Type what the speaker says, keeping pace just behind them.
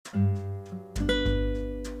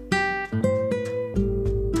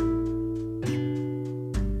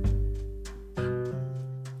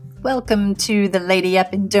Welcome to the Lady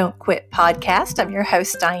Up and Don't Quit podcast. I'm your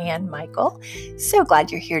host, Diane Michael. So glad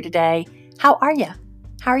you're here today. How are you?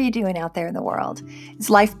 How are you doing out there in the world? Is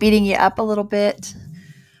life beating you up a little bit?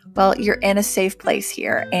 Well, you're in a safe place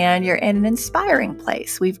here and you're in an inspiring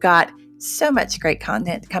place. We've got so much great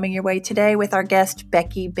content coming your way today with our guest,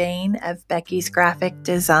 Becky Bain of Becky's Graphic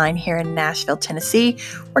Design here in Nashville, Tennessee.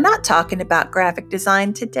 We're not talking about graphic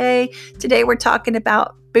design today. Today, we're talking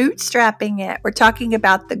about bootstrapping it. We're talking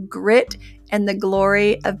about the grit and the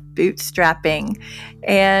glory of bootstrapping.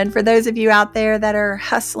 And for those of you out there that are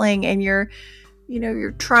hustling and you're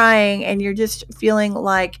trying and you're just feeling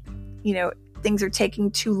like, things are taking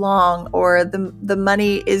too long, or the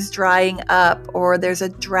money is drying up, or there's a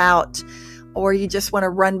drought, or you just want to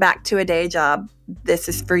run back to a day job, this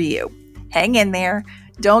is for you. Hang in there.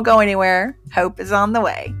 Don't go anywhere. Hope is on the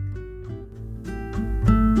way.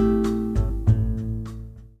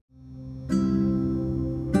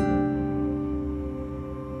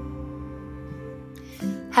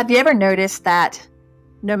 Have you ever noticed that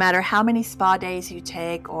no matter how many spa days you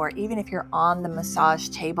take, or even if you're on the massage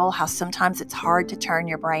table, how sometimes it's hard to turn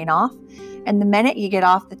your brain off? And the minute you get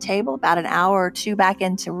off the table, about an hour or two back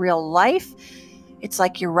into real life, it's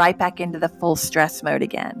like you're right back into the full stress mode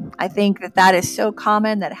again. I think that is so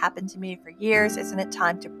common. That happened to me for years. Isn't it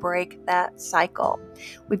time to break that cycle?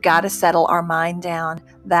 We've got to settle our mind down.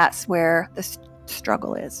 That's where the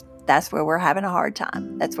struggle is. That's where we're having a hard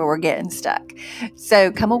time. That's where we're getting stuck.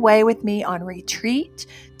 So come away with me on retreat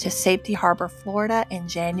to Safety Harbor, Florida in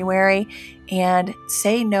January, and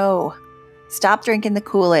say no. Stop drinking the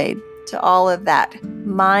Kool-Aid to all of that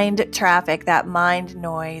mind traffic, that mind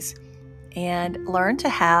noise, and learn to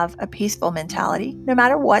have a peaceful mentality no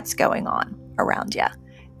matter what's going on around you.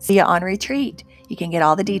 See you on retreat. You can get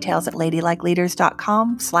all the details at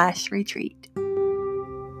ladylikeleaders.com/retreat.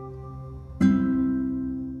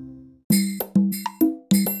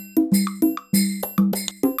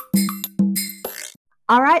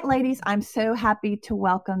 All right, ladies, I'm so happy to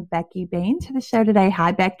welcome Becky Bain to the show today.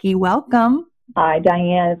 Hi, Becky. Welcome. Hi,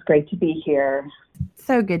 Diane. It's great to be here.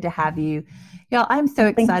 So good to have you. Y'all, I'm so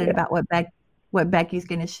excited about what Becky's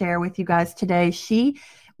going to share with you guys today.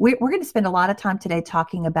 We're going to spend a lot of time today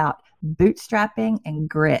talking about bootstrapping and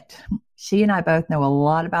grit. She and I both know a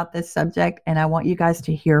lot about this subject, and I want you guys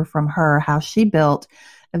to hear from her how she built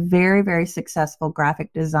a very, very successful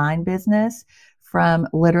graphic design business from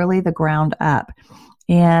literally the ground up.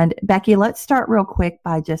 And Becky, let's start real quick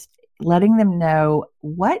by just letting them know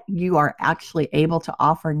what you are actually able to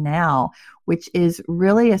offer now, which is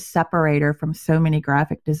really a separator from so many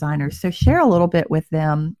graphic designers. So share a little bit with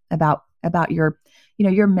them about your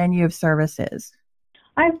menu of services.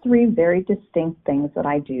 I have three very distinct things that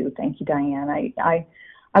I do. Thank you, Diane. I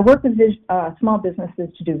work with small businesses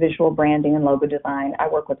to do visual branding and logo design. I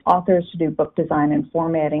work with authors to do book design and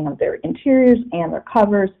formatting of their interiors and their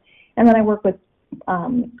covers. And then I work with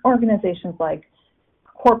organizations like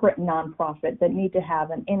corporate and nonprofit that need to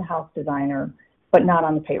have an in-house designer, but not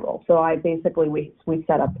on the payroll. So I basically, we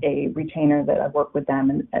set up a retainer that I work with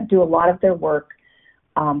them and do a lot of their work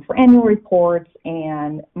for annual reports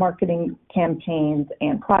and marketing campaigns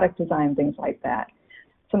and product design, things like that.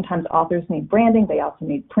 Sometimes authors need branding. They also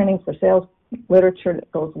need printing for sales literature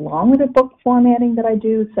that goes along with the book formatting that I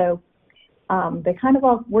do. So they kind of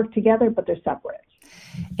all work together, but they're separate.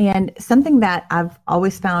 And something that I've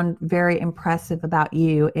always found very impressive about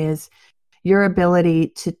you is your ability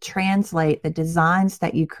to translate the designs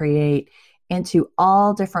that you create into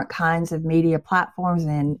all different kinds of media platforms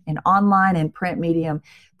and online and print medium.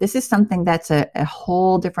 This is something that's a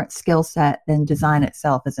whole different skill set than design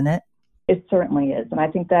itself, isn't it? It certainly is. And I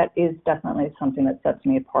think that is definitely something that sets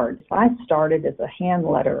me apart. I started as a hand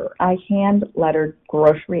letterer. I hand lettered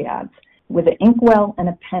grocery ads with an inkwell and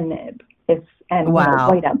a pen nib.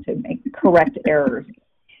 White out to make correct errors.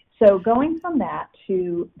 So going from that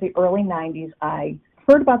to the early 90s, I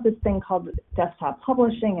heard about this thing called desktop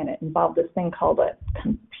publishing, and it involved this thing called a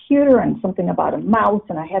computer and something about a mouse,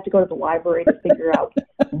 and I had to go to the library to figure out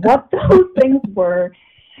what those things were.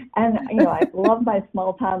 And, I love my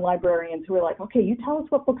small town librarians who were like, okay, you tell us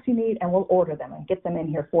what books you need and we'll order them and get them in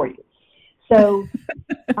here for you. So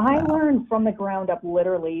I learned from the ground up,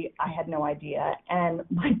 literally. I had no idea. And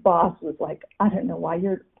my boss was like, I don't know why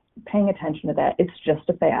you're paying attention to that. It's just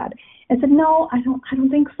a fad. I said, no, I don't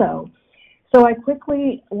think so. So I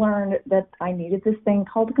quickly learned that I needed this thing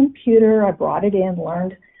called a computer. I brought it in,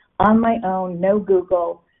 learned on my own, no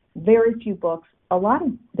Google, very few books.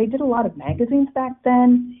 They did a lot of magazines back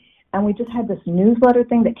then. And we just had this newsletter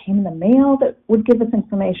thing that came in the mail that would give us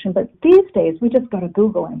information. But these days, we just go to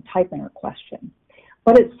Google and type in our question.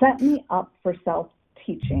 But it set me up for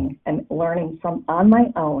teaching and learning from on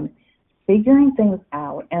my own, figuring things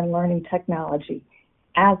out and learning technology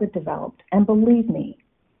as it developed. And believe me,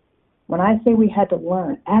 when I say we had to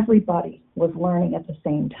learn, everybody was learning at the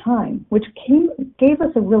same time, which gave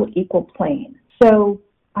us a real equal plane. So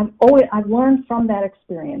I've learned from that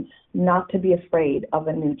experience not to be afraid of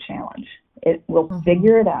a new challenge. We'll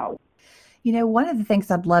figure it out. You know, one of the things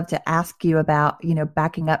I'd love to ask you about, you know,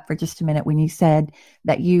 backing up for just a minute, when you said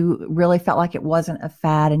that you really felt like it wasn't a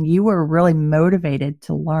fad and you were really motivated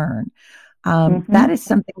to learn. That is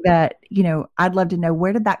something that, you know, I'd love to know,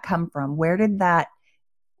 where did that come from? Where did that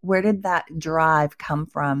drive come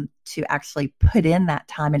from to actually put in that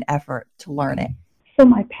time and effort to learn it? So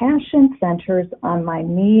my passion centers on my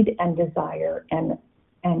need and desire and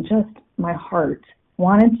just my heart.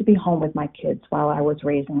 Wanted to be home with my kids while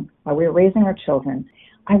we were raising our children.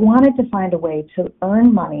 I wanted to find a way to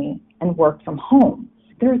earn money and work from home.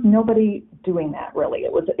 There was nobody doing that really.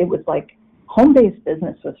 It was like home-based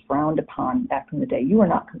business was frowned upon back in the day. You were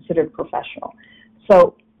not considered professional.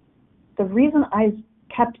 So the reason I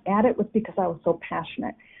kept at it was because I was so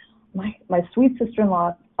passionate. My sweet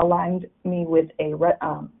sister-in-law aligned me with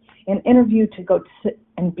an interview to go sit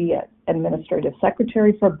and be an administrative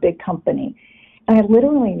secretary for a big company. And I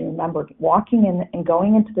literally remember walking in and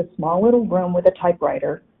going into this small little room with a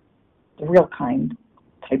typewriter, the real kind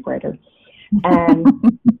typewriter,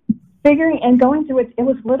 and figuring and going through it. It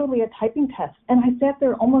was literally a typing test. And I sat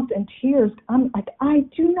there almost in tears. I'm like, I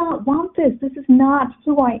do not want this. This is not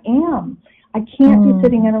who I am. I can't be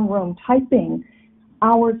sitting in a room typing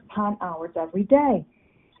hours upon hours every day.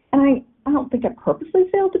 And I don't think I purposely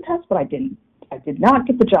failed the test, but I did not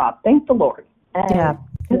get the job. Thank the Lord. And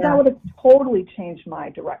because that would have totally changed my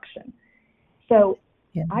direction. So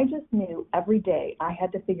I just knew every day I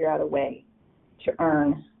had to figure out a way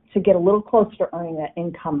to get a little closer to earning that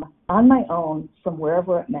income on my own from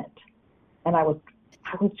wherever it meant. And I was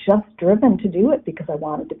just driven to do it because I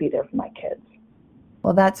wanted to be there for my kids.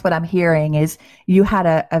 Well, that's what I'm hearing, is you had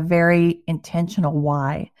a very intentional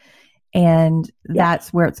why. And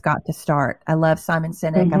that's where it's got to start. I love Simon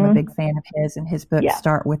Sinek. I'm a big fan of his, and his books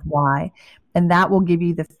start with why. And that will give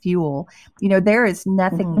you the fuel. You know, there is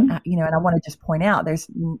nothing, you know, and I want to just point out, there's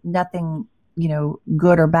nothing, you know,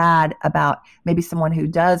 good or bad about maybe someone who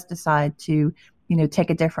does decide to, you know, take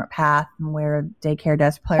a different path and where daycare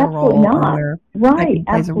does play a role. Not. Or Right.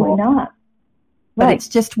 plays a role. Not. But Right. it's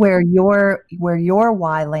just where your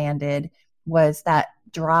why landed was that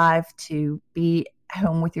drive to be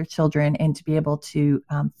home with your children and to be able to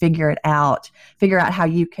figure out how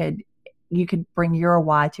you could bring your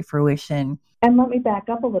why to fruition. And let me back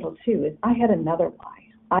up a little too, is I had another why.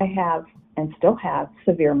 I have and still have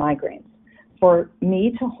severe migraines. For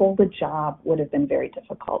me to hold a job would have been very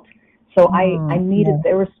difficult. So I needed,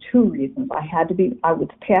 there was two reasons. I was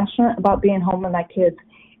passionate about being home with my kids,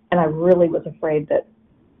 and I really was afraid that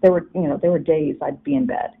there were days I'd be in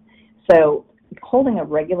bed. So holding a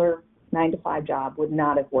regular 9-to-5 job would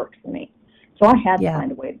not have worked for me. So I had to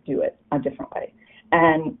find a way to do it a different way.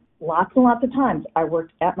 And lots and lots of times I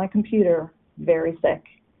worked at my computer very sick,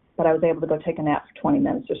 but I was able to go take a nap for 20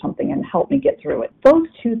 minutes or something and help me get through it. Those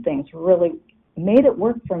two things really made it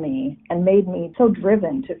work for me and made me so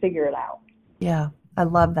driven to figure it out. Yeah, I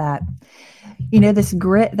love that. You know, this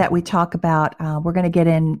grit that we talk about, we're going to get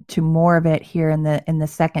into more of it here in the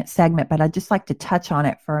second segment, but I'd just like to touch on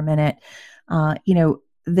it for a minute. You know,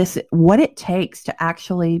 what it takes to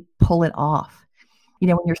actually pull it off. You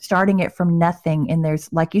know, when you're starting it from nothing, and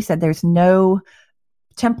there's, like you said, there's no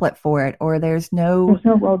template for it, or there's no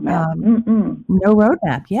roadmap. No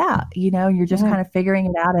roadmap. Yeah. You know, you're just kind of figuring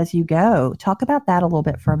it out as you go. Talk about that a little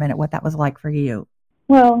bit for a minute, what that was like for you.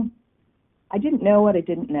 Well, I didn't know what I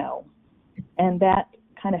didn't know. And that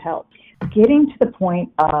kind of helped. Getting to the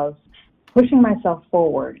point of pushing myself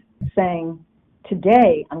forward, saying,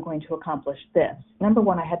 today I'm going to accomplish this. Number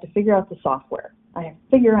one, I had to figure out the software. I had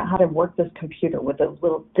to figure out how to work this computer with those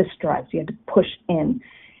little disk drives you had to push in.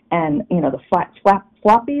 And, you know, the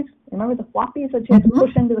floppies, remember the floppies that you had to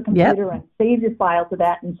push into the computer and save your file to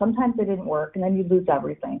that, and sometimes they didn't work, and then you lose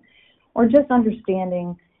everything. Or just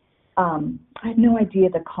understanding, I had no idea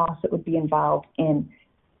the cost that would be involved in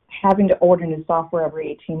having to order new software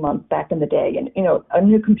every 18 months back in the day, and, you know, a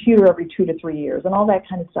new computer every 2 to 3 years, and all that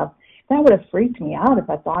kind of stuff. That would have freaked me out if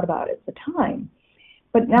I thought about it at the time.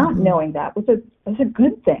 But not knowing that was a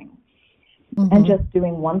good thing. And just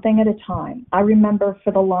doing one thing at a time. I remember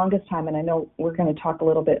for the longest time, and I know we're going to talk a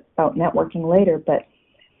little bit about networking later, but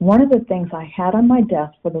one of the things I had on my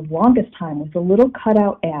desk for the longest time was a little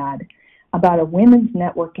cutout ad about a women's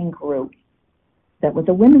networking group that was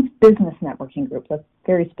a women's business networking group, that's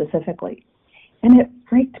very specifically. And it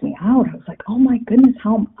freaked me out. I was like, oh my goodness,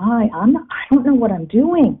 how am I? I don't know what I'm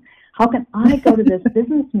doing. How can I go to this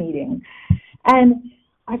business meeting? And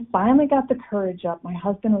I finally got the courage up. My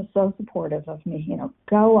husband was so supportive of me,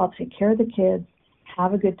 go, I'll take care of the kids,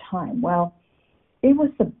 have a good time. Well, it was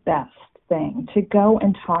the best thing to go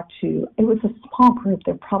and talk to. It was a small group.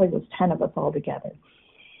 There probably was 10 of us all together.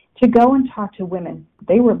 To go and talk to women.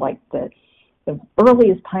 They were like the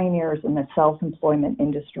earliest pioneers in the self-employment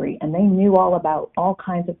industry, and they knew all about all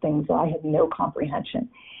kinds of things I had no comprehension.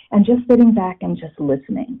 And just sitting back and just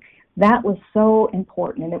listening, that was so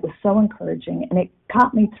important, and it was so encouraging, and it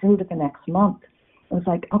got me through to the next month. It was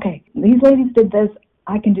like, okay, these ladies did this,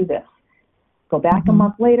 I can do this. Go back a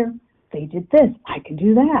month later, they did this, I can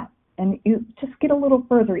do that. And you just get a little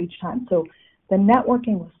further each time. So the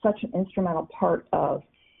networking was such an instrumental part of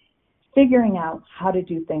figuring out how to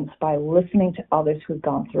do things by listening to others who've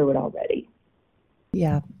gone through it already.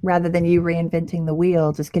 Yeah, rather than you reinventing the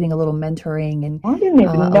wheel, just getting a little mentoring. And I didn't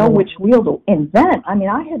even know which wheel to invent. I mean,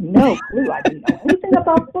 I had no clue. I didn't know anything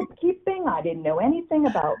about bookkeeping. I didn't know anything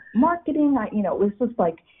about marketing. It was just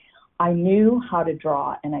like I knew how to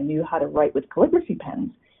draw and I knew how to write with calligraphy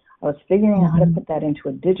pens. I was figuring out how to put that into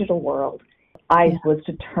a digital world. I was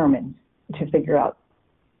determined to figure out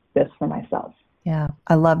this for myself. Yeah,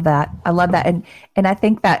 I love that. I love that. And I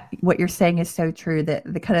think that what you're saying is so true,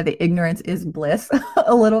 that the kind of the ignorance is bliss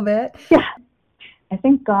a little bit. Yeah. I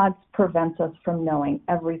think God prevents us from knowing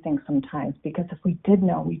everything sometimes, because if we did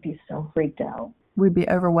know, we'd be so freaked out. We'd be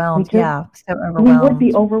overwhelmed. So overwhelmed. We would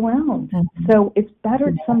be overwhelmed. So it's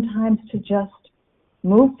better sometimes to just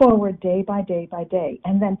move forward day by day by day,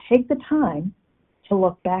 and then take the time to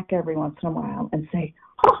look back every once in a while and say,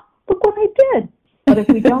 oh, look what I did. But if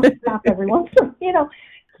we don't stop every once in a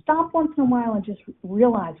while and just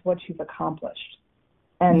realize what you've accomplished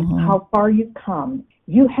and how far you've come,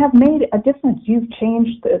 you have made a difference. You've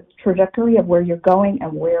changed the trajectory of where you're going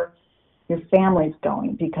and where your family's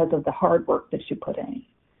going because of the hard work that you put in.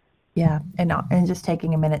 Yeah, and just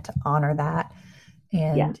taking a minute to honor that.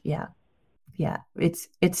 And it's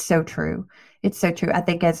so true. It's so true. I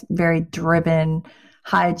think as very driven,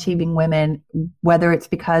 high achieving women, whether it's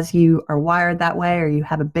because you are wired that way or you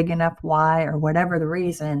have a big enough why or whatever the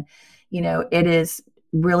reason, it is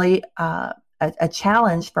really a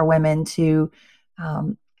challenge for women to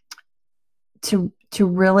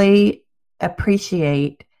really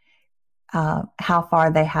appreciate how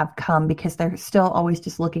far they have come, because they're still always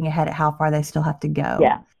just looking ahead at how far they still have to go.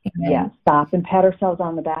 Yeah. Stop and pat ourselves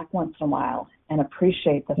on the back once in a while and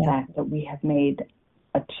appreciate the fact that we have made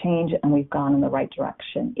a change and we've gone in the right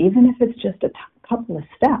direction. Even if it's just a couple of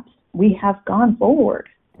steps, we have gone forward.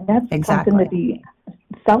 And that's something to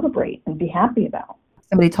celebrate and be happy about.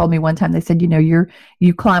 Somebody told me one time, they said, you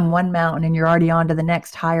climb one mountain and you're already on to the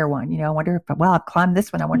next higher one. I wonder if, I've climbed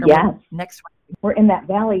this one. I wonder what the next one. We're in that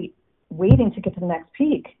valley waiting to get to the next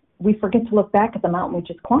peak. We forget to look back at the mountain we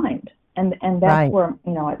just climbed. And that's where,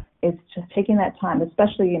 it's just taking that time,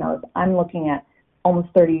 especially, if I'm looking at almost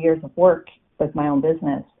 30 years of work with my own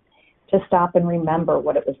business, to stop and remember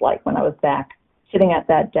what it was like when I was back sitting at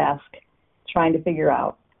that desk trying to figure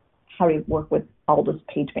out how to work with Aldous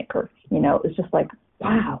PageMaker. It's just like,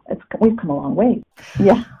 wow, we've come a long way.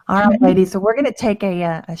 Yeah. All right, ladies. So we're going to take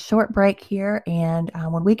a short break here. And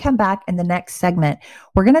when we come back in the next segment,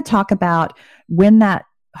 we're going to talk about when that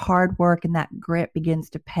hard work and that grit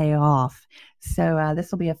begins to pay off. So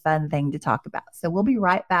this will be a fun thing to talk about. So we'll be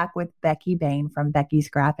right back with Becky Bain from Becky's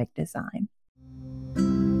Graphic Design.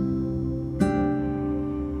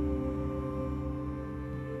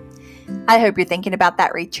 I hope you're thinking about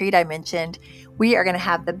that retreat I mentioned. We are going to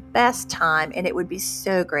have the best time, and it would be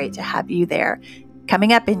so great to have you there.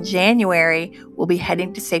 Coming up in January, we'll be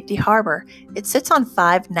heading to Safety Harbor. It sits on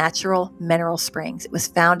 5 natural mineral springs. It was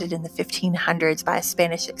founded in the 1500s by a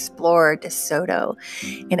Spanish explorer, De Soto.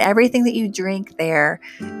 And everything that you drink there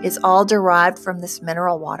is all derived from this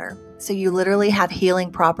mineral water. So you literally have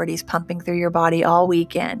healing properties pumping through your body all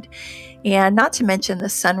weekend. And not to mention the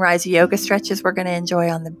sunrise yoga stretches we're going to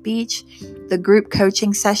enjoy on the beach, the group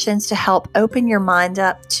coaching sessions to help open your mind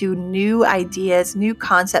up to new ideas, new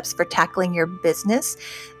concepts for tackling your business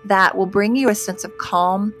that will bring you a sense of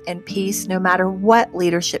calm and peace no matter what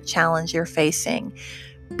leadership challenge you're facing.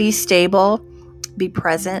 Be stable, be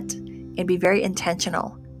present, and be very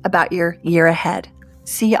intentional about your year ahead.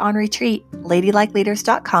 See you on retreat,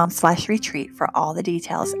 ladylikeleaders.com/retreat for all the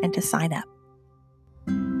details and to sign up.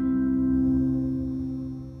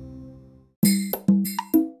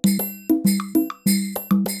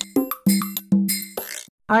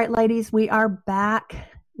 All right, ladies, we are back.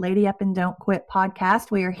 Lady Up and Don't Quit podcast.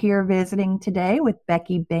 We are here visiting today with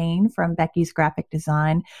Becky Bain from Becky's Graphic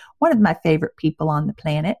Design, one of my favorite people on the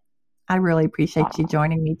planet. I really appreciate you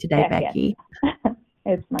joining me today, Becky. Yes.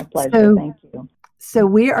 It's my pleasure. Thank you. So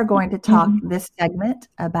we are going to talk this segment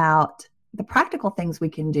about the practical things we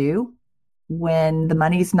can do when the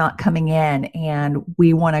money's not coming in and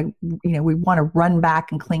we want to run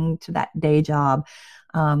back and cling to that day job.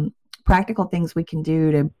 Practical things we can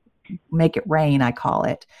do to make it rain, I call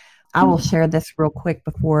it. I will share this real quick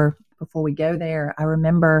before we go there. I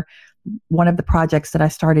remember one of the projects that I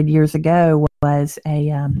started years ago was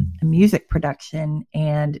a music production,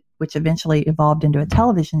 and which eventually evolved into a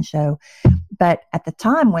television show. But at the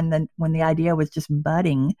time when the idea was just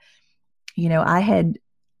budding,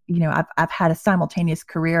 I've had a simultaneous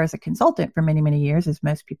career as a consultant for many, many years, as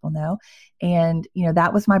most people know. And,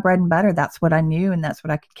 that was my bread and butter. That's what I knew, and that's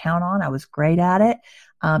what I could count on. I was great at it,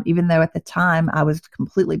 even though at the time I was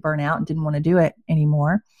completely burnt out and didn't want to do it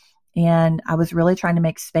anymore. And I was really trying to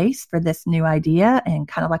make space for this new idea, and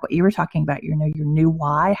kind of like what you were talking about, your new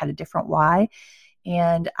why, had a different why.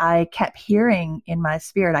 And I kept hearing in my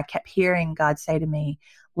spirit, God say to me,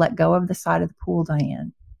 let go of the side of the pool,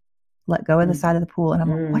 Diane. Let go of the side of the pool. And I'm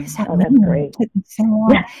like, what does that mean? That's great. So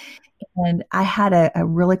long. Yeah. And I had a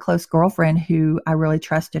really close girlfriend who I really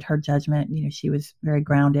trusted her judgment. She was very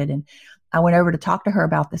grounded. And I went over to talk to her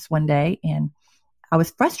about this one day, and I was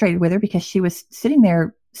frustrated with her because she was sitting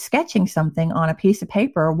there sketching something on a piece of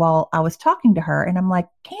paper while I was talking to her. And I'm like,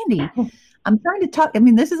 Candy, I'm trying to talk. I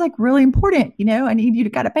mean, this is like really important. I need you to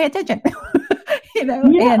kind of pay attention,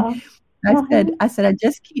 Yeah. And I said, I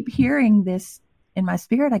just keep hearing this in my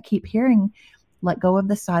spirit. I keep hearing, let go of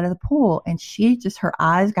the side of the pool. And her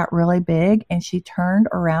eyes got really big, and she turned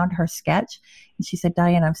around her sketch and she said,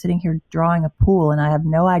 Diane, I'm sitting here drawing a pool and I have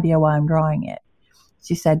no idea why I'm drawing it.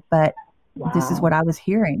 She said, but this is what I was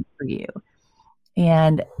hearing for you.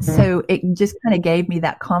 And so it just kind of gave me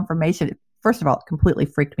that confirmation. First of all, it completely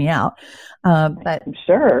freaked me out. But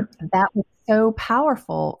sure, that was so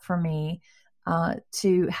powerful for me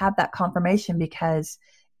to have that confirmation, because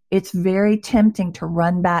it's very tempting to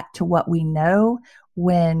run back to what we know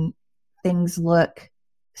when things look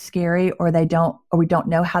scary, or we don't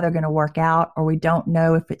know how they're going to work out, or we don't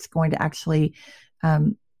know if it's going to actually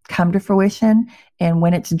come to fruition. And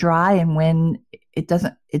when it's dry and when it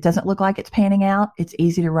doesn't look like it's panning out, it's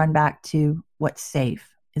easy to run back to what's safe,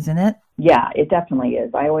 isn't it? Yeah, it definitely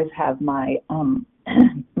is. I always have my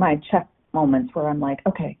my check moments where I'm like,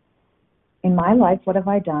 okay, in my life, what have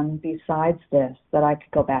I done besides this that I could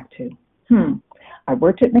go back to? I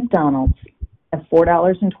worked at McDonald's at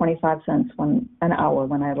 $4.25 an hour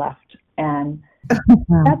when I left. And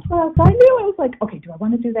that's what else I knew. I was like, okay, do I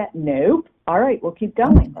want to do that? Nope. All right, we'll keep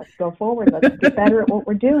going. Let's go forward. Let's get better at what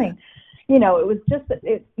we're doing. It was just that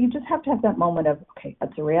you just have to have that moment of, okay,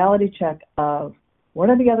 that's a reality check of what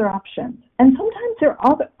are the other options? And sometimes there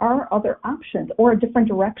are other options, or a different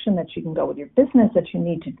direction that you can go with your business that you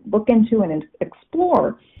need to look into and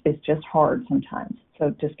explore. It's just hard sometimes.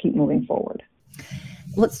 So just keep moving forward.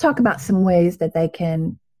 Let's talk about some ways that they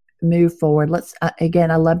can move forward. Let's again,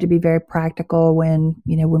 I love to be very practical when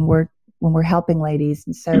we're helping ladies.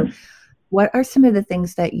 And so what are some of the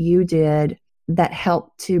things that you did that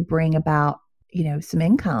helped to bring about, some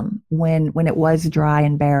income when it was dry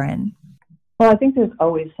and barren? Well, I think there's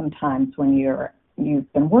always some times when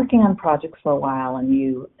you've been working on projects for a while and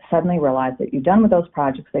you suddenly realize that you're done with those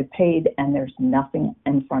projects, they paid, and there's nothing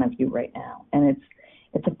in front of you right now. And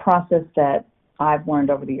it's a process that I've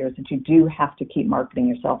learned over the years that you do have to keep marketing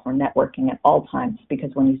yourself or networking at all times,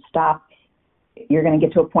 because when you stop, you're going to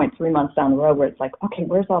get to a point 3 months down the road where it's like, okay,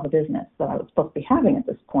 where's all the business that I was supposed to be having at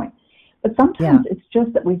this point? But sometimes it's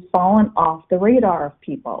just that we've fallen off the radar of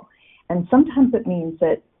people. And sometimes it means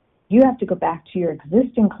that you have to go back to your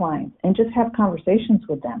existing clients and just have conversations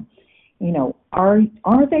with them.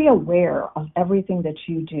 Are they aware of everything that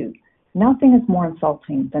you do? Nothing is more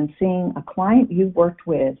insulting than seeing a client you've worked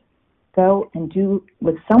with go and do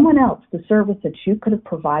with someone else the service that you could have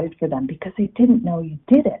provided for them because they didn't know you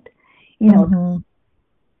did it.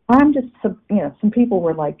 I'm just, some people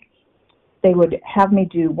were like, they would have me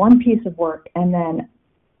do one piece of work, and then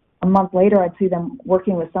a month later I'd see them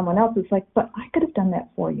working with someone else. It's like, but I could have done that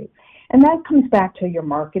for you. And that comes back to your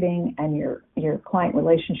marketing and your client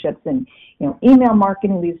relationships. And, email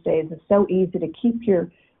marketing these days is so easy to keep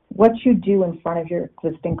what you do in front of your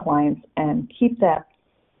existing clients and keep that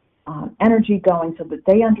energy going so that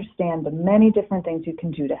they understand the many different things you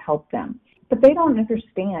can do to help them. But they don't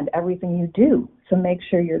understand everything you do. So make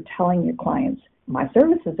sure you're telling your clients, my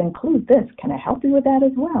services include this. Can I help you with that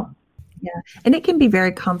as well? Yeah. And it can be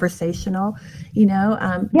very conversational,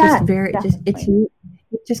 Yes,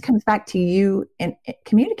 it just comes back to you and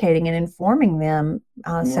communicating and informing them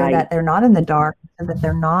so right, that they're not in the dark, so that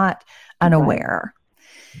they're not right. unaware.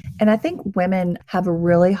 And I think women have a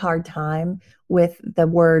really hard time with the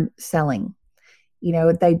word selling.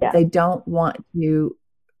 Yes. They don't want to,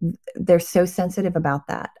 they're so sensitive about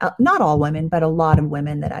that. Not all women, but a lot of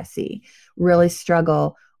women that I see really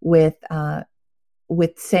struggle with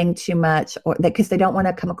saying too much, or that because they don't want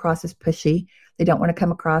to come across as pushy. They don't want to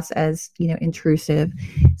come across as, intrusive.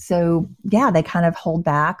 So yeah, they kind of hold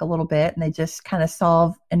back a little bit and they just kind of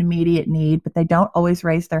solve an immediate need, but they don't always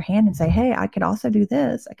raise their hand and say, hey, I could also do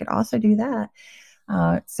this. I could also do that.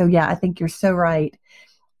 So yeah, I think you're so right.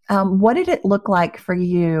 What did it look like for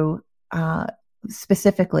you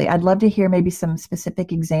specifically? I'd love to hear maybe some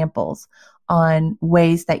specific examples on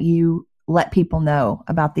ways that you let people know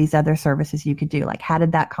about these other services you could do. Like, how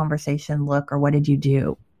did that conversation look, or what did you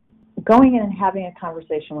do? Going in and having a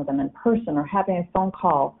conversation with them in person or having a phone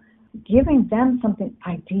call, giving them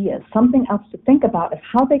ideas, something else to think about of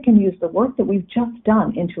how they can use the work that we've just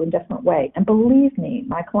done into a different way. And believe me,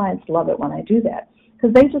 my clients love it when I do that,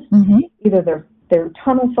 because they just either they're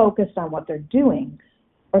tunnel focused on what they're doing,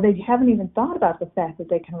 or they haven't even thought about the fact that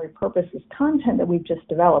they can repurpose this content that we've just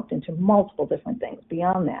developed into multiple different things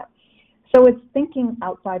beyond that. So it's thinking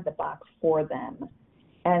outside the box for them,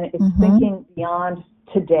 and it's thinking beyond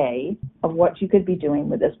today of what you could be doing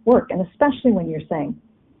with this work. And especially when you're saying,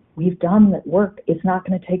 we've done that work, it's not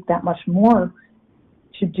going to take that much more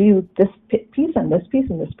to do this piece and this piece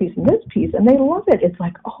and this piece and this piece. And they love it. It's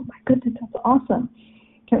like, oh my goodness, that's awesome.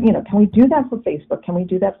 Can we do that for Facebook? Can we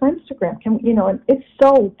do that for Instagram? And it's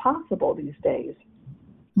so possible these days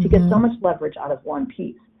to get so much leverage out of one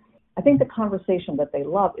piece. I think the conversation that they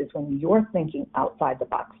love is when you're thinking outside the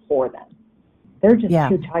box for them. They're just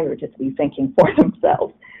too tired to be thinking for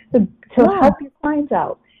themselves. So help your clients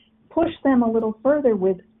out. Push them a little further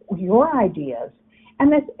with your ideas.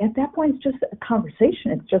 And at that point, it's just a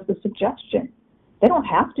conversation. It's just a suggestion. They don't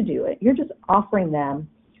have to do it. You're just offering them,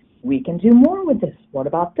 we can do more with this. What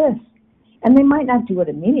about this? And they might not do it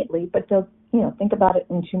immediately, but they'll think about it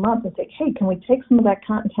in 2 months and say, hey, can we take some of that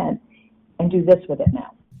content and do this with it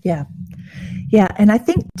now? Yeah. Yeah. And I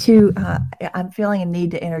think too, I'm feeling a need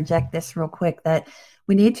to interject this real quick, that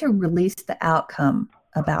we need to release the outcome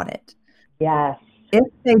about it. Yes. If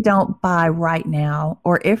they don't buy right now,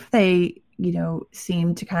 or if they,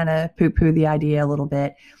 seem to kind of poo-poo the idea a little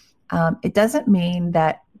bit, it doesn't mean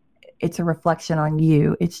that it's a reflection on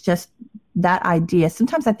you. It's just that idea.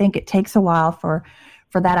 Sometimes I think it takes a while for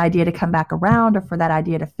that idea to come back around, or for that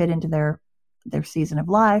idea to fit into their season of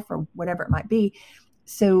life, or whatever it might be.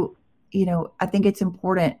 So, I think it's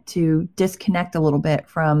important to disconnect a little bit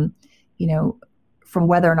from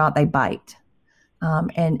whether or not they bite,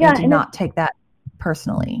 and do not take that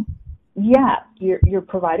personally. Yeah, you're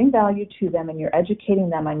providing value to them, and you're educating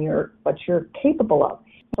them on what you're capable of.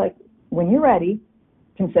 It's like, when you're ready,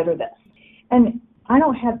 consider this. And I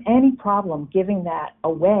don't have any problem giving that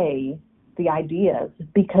away, the ideas,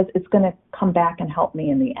 because it's going to come back and help me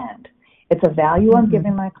in the end. It's a value I'm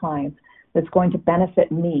giving my clients that's going to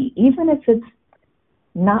benefit me, even if it's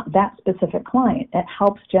not that specific client. It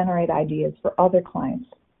helps generate ideas for other clients.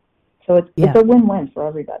 So it's a win-win for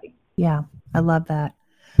everybody. Yeah, I love that.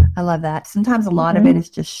 Sometimes a lot of it is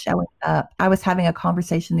just showing up. I was having a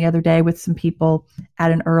conversation the other day with some people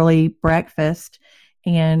at an early breakfast,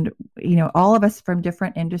 and all of us from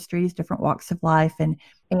different industries, different walks of life, and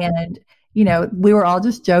we were all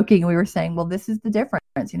just joking. We were saying, well, this is the difference.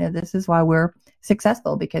 This is why we're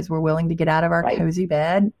successful, because we're willing to get out of our cozy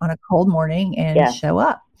bed on a cold morning and show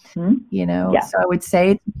up. So I would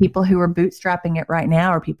say to people who are bootstrapping it right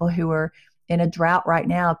now, or people who are in a drought right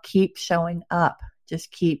now, keep showing up.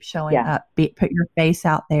 Just keep showing up. Put your face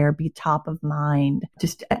out there. Be top of mind.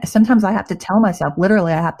 Just sometimes I have to tell myself,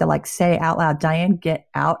 literally, I have to say out loud, Diane, get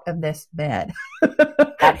out of this bed.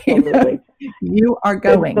 Absolutely. You are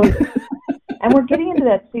going. And we're getting into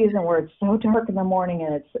that season where it's so dark in the morning,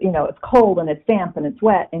 and it's cold and it's damp and it's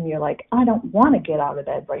wet, and you're like, I don't want to get out of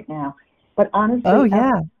bed right now. But honestly,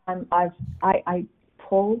 I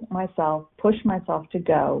push myself to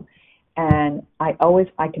go. And I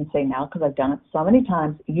can say now, because I've done it so many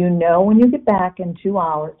times, when you get back in 2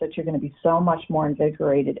 hours that you're going to be so much more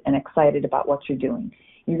invigorated and excited about what you're doing.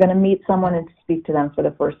 You're going to meet someone and speak to them for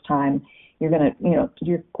the first time. You're going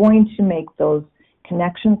to make those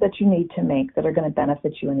connections that you need to make that are going to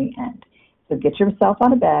benefit you in the end. So get yourself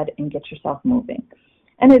out of bed and get yourself moving.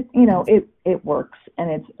 And it works,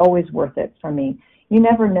 and it's always worth it for me. you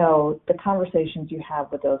never know the conversations you have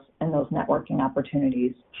with those and those networking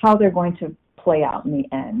opportunities, how they're going to play out in the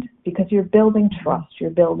end, because you're building trust. You're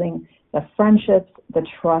building the friendships, the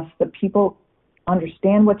trust, the people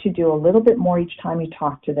understand what you do a little bit more each time you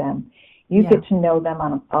talk to them. You get to know them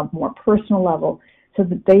on a more personal level so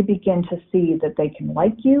that they begin to see that they can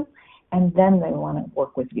like you, and then they want to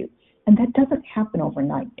work with you. And that doesn't happen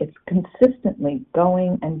overnight. It's consistently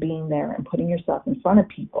going and being there and putting yourself in front of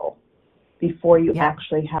people before you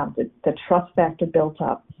actually have the trust factor built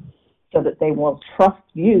up so that they will trust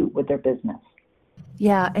you with their business.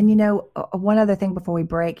 Yeah. And, one other thing before we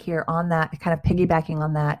break here on that, kind of piggybacking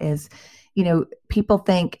on that is, people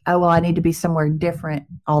think, oh, well, I need to be somewhere different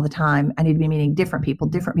all the time. I need to be meeting different people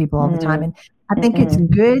all the time. And I think it's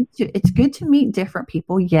good to meet different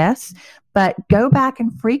people. Yes. But go back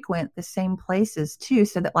and frequent the same places too.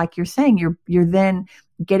 So that, like you're saying, you're then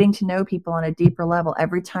getting to know people on a deeper level.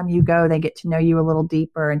 Every time you go, they get to know you a little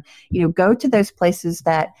deeper, and, go to those places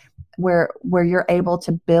that where you're able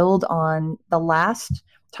to build on the last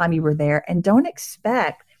time you were there, and don't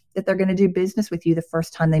expect that they're going to do business with you the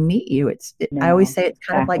first time they meet you. I always say it's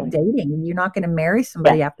kind of like dating. You're not going to marry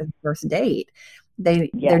somebody after the first date.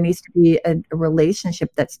 There needs to be a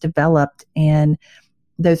relationship that's developed, and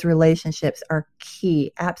those relationships are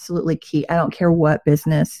key, absolutely key. I don't care what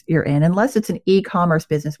business you're in, unless it's an e-commerce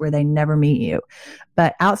business where they never meet you.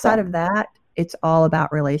 But outside of that, it's all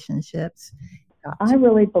about relationships. I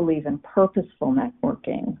really believe in purposeful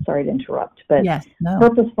networking. Sorry to interrupt, but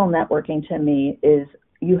purposeful networking to me is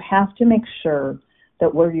you have to make sure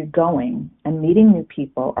that where you're going and meeting new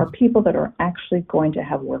people are people that are actually going to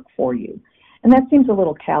have work for you. And that seems a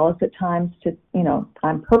little callous at times to,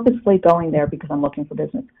 I'm purposely going there because I'm looking for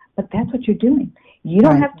business. But that's what you're doing. You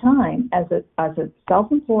don't have time as a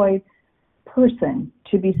self-employed person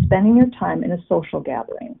to be spending your time in a social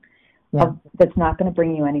gathering that's not going to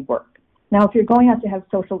bring you any work. Now, if you're going out to have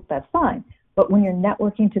social, that's fine. But when you're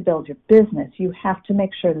networking to build your business, you have to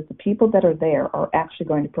make sure that the people that are there are actually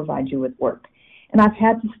going to provide you with work. And I've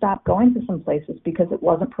had to stop going to some places because it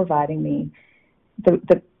wasn't providing me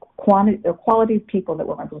the quality of people that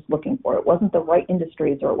I was looking for. It wasn't the right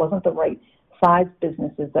industries, or it wasn't the right size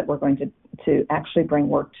businesses that were going to actually bring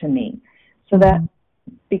work to me. So that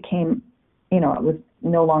became, I was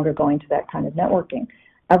no longer going to that kind of networking.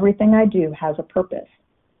 Everything I do has a purpose.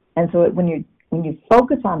 And so when you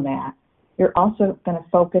focus on that, you're also going to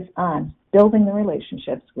focus on building the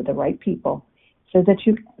relationships with the right people so that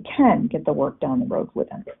you can get the work down the road with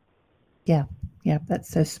them. Yeah. Yeah. That's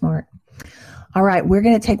so smart. All right. We're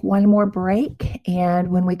going to take one more break. And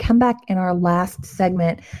when we come back in our last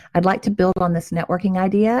segment, I'd like to build on this networking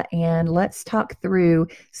idea, and let's talk through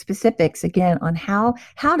specifics again on how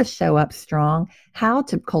to show up strong, how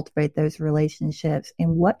to cultivate those relationships,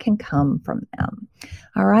 and what can come from them.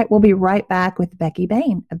 All right. We'll be right back with Becky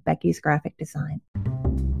Bain of Becky's Graphic Design.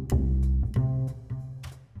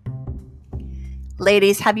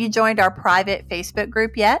 Ladies, have you joined our private Facebook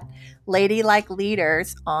group yet? Ladylike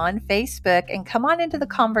Leaders on Facebook, and come on into the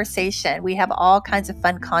conversation. We have all kinds of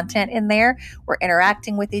fun content in there. We're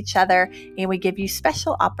interacting with each other, and we give you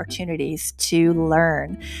special opportunities to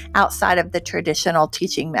learn outside of the traditional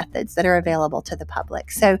teaching methods that are available to the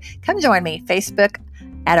public. So come join me, Facebook,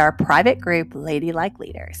 at our private group, Ladylike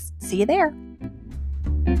Leaders. See you there.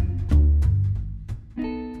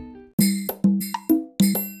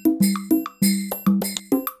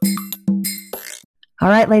 All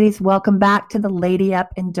right, ladies, welcome back to the Lady Up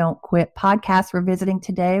and Don't Quit podcast. We're visiting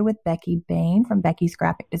today with Becky Bain from Becky's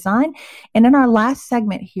Graphic Design. And in our last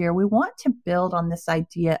segment here, we want to build on this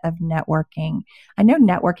idea of networking. I know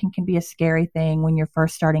networking can be a scary thing when you're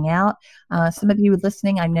first starting out. Some of you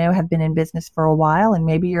listening, I know, have been in business for a while, and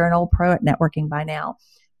maybe you're an old pro at networking by now.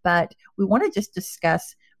 But we want to just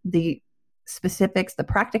discuss the specifics, the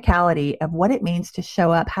practicality of what it means to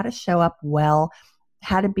show up, how to show up well,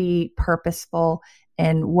 how to be purposeful,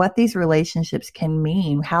 and what these relationships can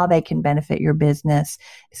mean, how they can benefit your business.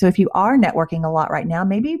 So if you are networking a lot right now,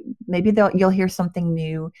 maybe you'll hear something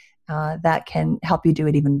new that can help you do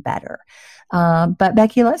it even better. But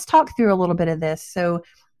Becky, let's talk through a little bit of this. So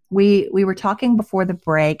we were talking before the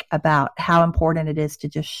break about how important it is to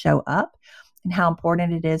just show up, and how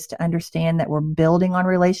important it is to understand that we're building on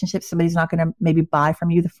relationships. Somebody's not going to maybe buy from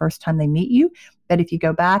you the first time they meet you, but if you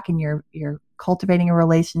go back and you're cultivating a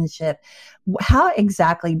relationship, how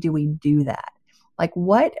exactly do we do that? Like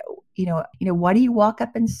what do you walk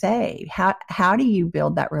up and say? How do you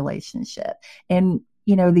build that relationship? And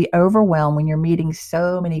the overwhelm when you're meeting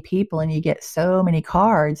so many people and you get so many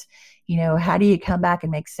cards, how do you come back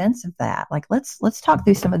and make sense of that? Like let's talk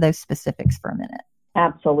through some of those specifics for a minute.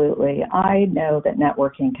 Absolutely. I know that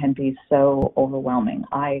networking can be so overwhelming.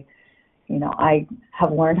 I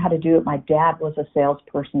have learned how to do it. My dad was a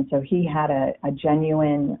salesperson, so he had a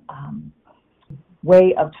genuine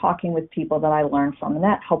way of talking with people that I learned from, and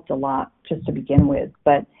that helped a lot just to begin with.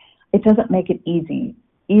 But it doesn't make it easy,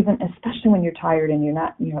 even especially when you're tired and you're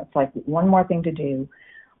not, it's like one more thing to do.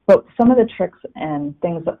 But some of the tricks and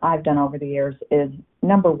things that I've done over the years is,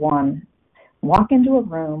 number one, walk into a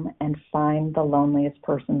room and find the loneliest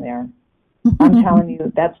person there. I'm telling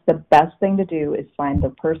you, that's the best thing to do, is find the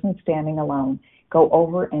person standing alone. Go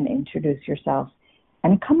over and introduce yourself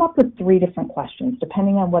and come up with 3 different questions,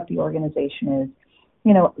 depending on what the organization is.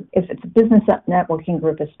 If it's a business networking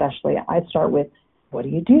group especially, I start with, what do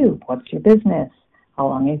you do? What's your business? How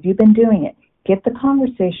long have you been doing it? Get the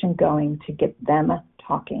conversation going to get them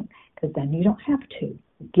talking, because then you don't have to.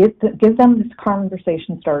 Give them this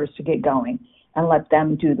conversation starters to get going and let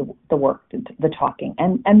them do the work, the talking,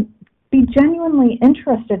 and be genuinely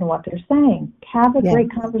interested in what they're saying. Have a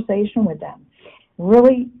great conversation with them.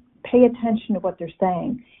 Really pay attention to what they're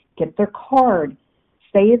saying. Get their card.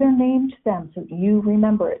 Say their name to them so you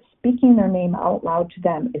remember it. Speaking their name out loud to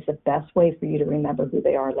them is the best way for you to remember who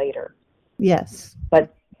they are later. Yes.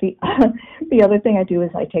 But the other thing I do is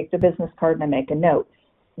I take the business card and I make a note.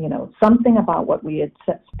 Something about what we had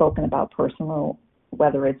spoken about personal,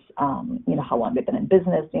 whether it's, how long they've been in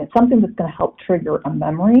business, something that's going to help trigger a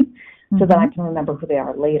memory so that I can remember who they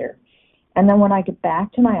are later. And then when I get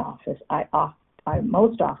back to my office, I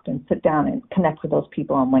most often sit down and connect with those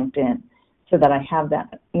people on LinkedIn so that I have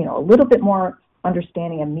that, a little bit more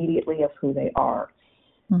understanding immediately of who they are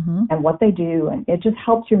and what they do. And it just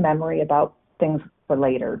helps your memory about things for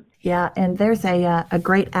later. Yeah, and there's a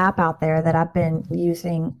great app out there that I've been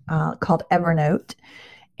using called Evernote.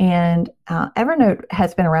 And Evernote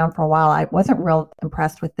has been around for a while. I wasn't real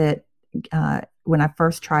impressed with it when I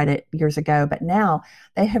first tried it years ago, but now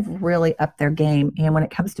they have really upped their game. And when it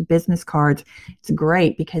comes to business cards, it's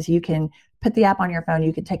great because you can put the app on your phone.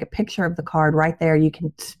 You can take a picture of the card right there. You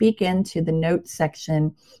can speak into the notes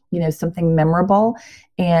section, something memorable,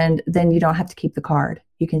 and then you don't have to keep the card.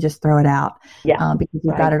 You can just throw it out because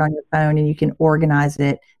you've got it on your phone and you can organize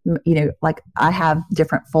it. Like I have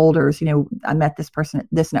different folders. I met this person at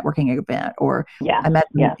this networking event, or I met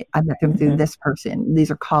them through this person. These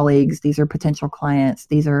are colleagues. These are potential clients.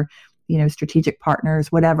 These are, strategic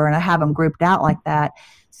partners, whatever. And I have them grouped out like that,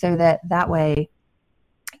 so that way,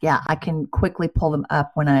 I can quickly pull them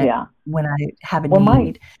up when I have a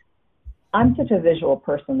need. I'm such a visual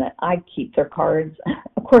person that I keep their cards.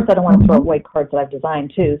 Of course, I don't want to throw away cards that I've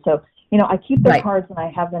designed too. So, I keep their cards and I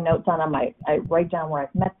have the notes on them. I write down where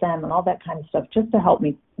I've met them and all that kind of stuff just to help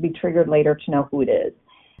me be triggered later to know who it is.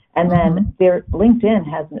 And then their LinkedIn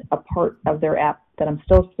has a part of their app that I'm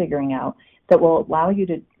still figuring out that will allow you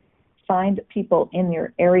to find people in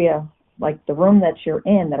your area, like the room that you're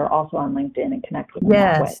in, that are also on LinkedIn, and connect with them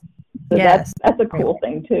that way. So that's a cool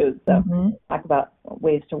thing too. So talk about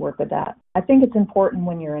ways to work with that. I think it's important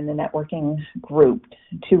when you're in the networking group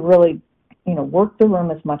to really, work the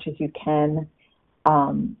room as much as you can,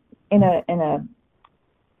 in a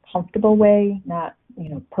comfortable way, not,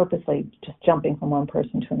 purposely just jumping from one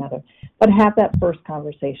person to another, but have that first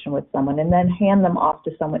conversation with someone and then hand them off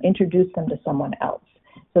to someone, introduce them to someone else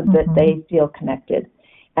so that they feel connected.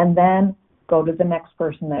 And then go to the next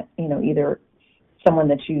person that, either someone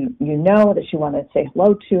that you that you want to say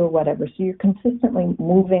hello to or whatever. So you're consistently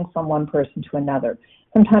moving from one person to another.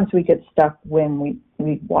 Sometimes we get stuck when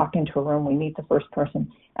we walk into a room, we meet the first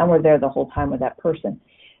person, and we're there the whole time with that person.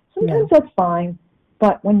 Sometimes that's fine,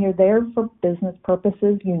 but when you're there for business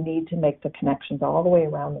purposes, you need to make the connections all the way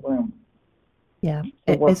around the room. Yeah,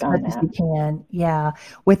 as much as you can. Yeah,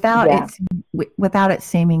 without it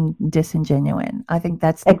seeming disingenuous. I think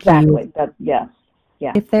that's the key.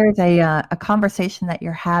 Yeah. If there's a conversation that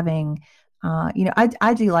you're having,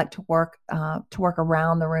 I do like to work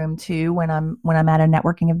around the room too when I'm at a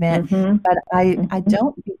networking event. But I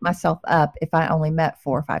don't beat myself up if I only met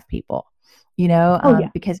 4 or 5 people.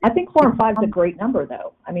 Because I think 4 or 5 is a great number,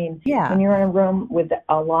 though. I mean, when you're in a room with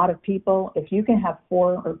a lot of people, if you can have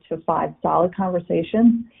 4 to 5 solid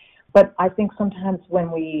conversations. But I think sometimes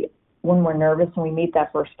when we're nervous and we meet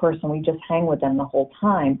that first person, we just hang with them the whole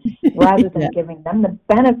time rather than giving them the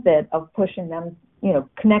benefit of pushing them,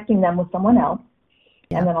 connecting them with someone else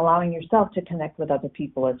and then allowing yourself to connect with other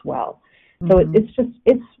people as well. So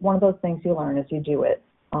it's one of those things you learn as you do it.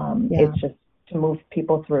 It's just to move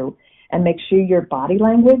people through and make sure your body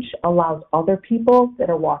language allows other people that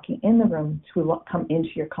are walking in the room to come into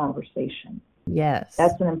your conversation. Yes.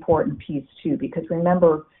 That's an important piece too, because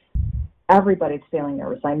remember, everybody's feeling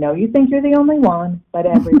nervous. I know you think you're the only one, but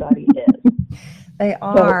everybody is. They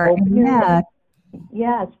are. So Yeah.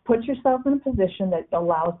 Yes, put yourself in a position that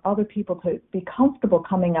allows other people to be comfortable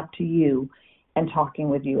coming up to you and talking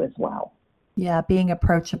with you as well. Yeah, being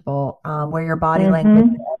approachable, where your body language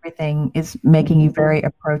and everything is making you very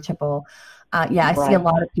approachable. I see a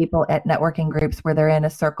lot of people at networking groups where they're in a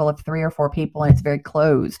circle of 3 or 4 people and it's very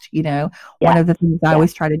closed. One of the things I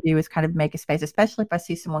always try to do is kind of make a space, especially if I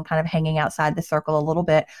see someone kind of hanging outside the circle a little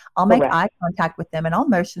bit. I'll make eye contact with them and I'll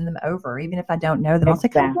motion them over, even if I don't know them. I'll say,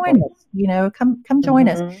 "Come join us. Come join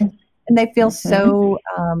us." And they feel so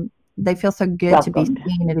good welcomed, to be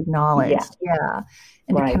seen and acknowledged. Yeah.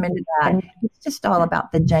 And to come into that, it's just all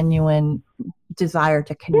about the genuine desire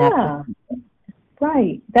to connect with people.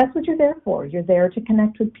 Right. That's what you're there for. You're there to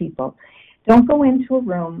connect with people. Don't go into a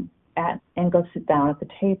room and go sit down at the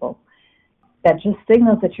table. That just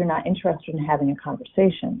signals that you're not interested in having a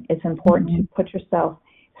conversation. It's important to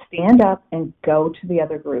stand up and go to the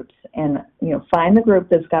other groups and, find the group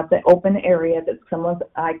that's got the open area that someone's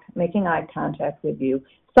making eye contact with you.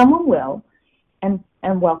 Someone will, and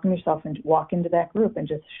welcome yourself and walk into that group and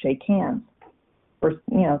just shake hands. Or,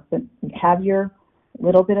 have your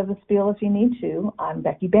little bit of a spiel if you need to. I'm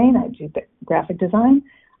Becky Bain. I do graphic design.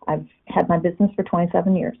 I've had my business for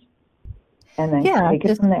 27 years. And then take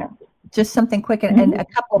it from there. Just something quick. And a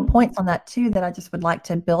couple of points on that too that I just would like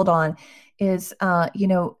to build on is,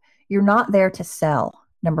 you're not there to sell,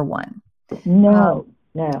 number one. No.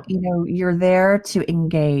 You're there to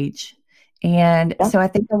engage. And so I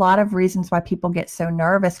think a lot of reasons why people get so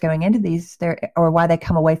nervous going into these or why they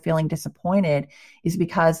come away feeling disappointed is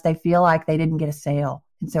because they feel like they didn't get a sale.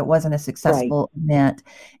 And so it wasn't a successful event.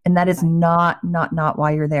 And that is not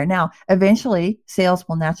why you're there. Now, eventually sales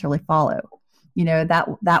will naturally follow.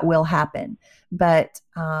 That will happen. But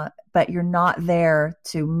you're not there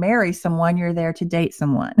to marry someone. You're there to date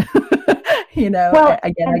someone. Well,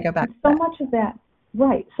 again, I go back to so much of that.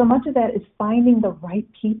 Right. So much of that is finding the right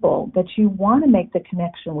people that you want to make the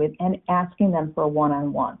connection with and asking them for a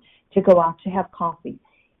one-on-one, to go out to have coffee.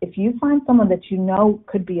 If you find someone that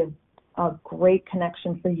could be a great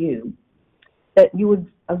connection for you, that you would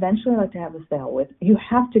eventually like to have a sale with, you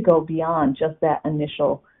have to go beyond just that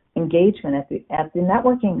initial engagement at the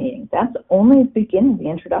networking meeting. That's only the beginning, the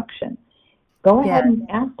introduction. Go ahead and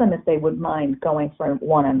ask them if they would mind going for a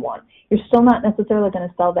one-on-one. You're still not necessarily going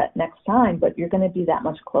to sell that next time, but you're going to be that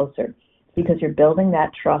much closer because you're building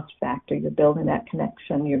that trust factor, you're building that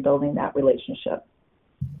connection, you're building that relationship.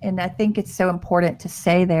 And I think it's so important to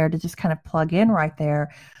say there, to just kind of plug in right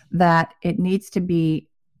there, that it needs to be,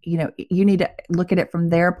 you need to look at it from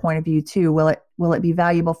their point of view too. Will it be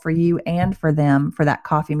valuable for you and for them for that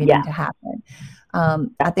coffee meeting to happen?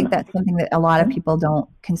 I think that's something that a lot of people don't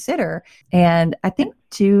consider. And I think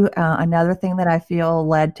too, another thing that I feel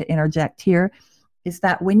led to interject here is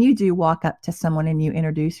that when you do walk up to someone and you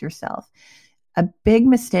introduce yourself, a big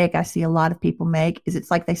mistake I see a lot of people make is it's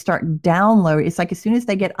like they start downloading. It's like as soon as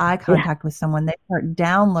they get eye contact with someone, they start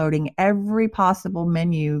downloading every possible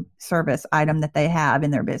menu service item that they have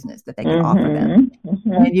in their business that they can offer them.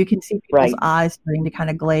 And you can see people's eyes starting to kind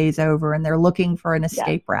of glaze over and they're looking for an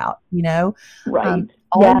escape route, Right.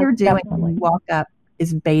 All you're doing when you walk up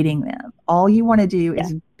is baiting them. All you want to do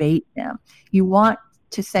is bait them. You want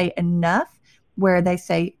to say enough where they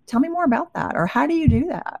say, "Tell me more about that," or "How do you do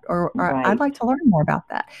that?" or "I'd like to learn more about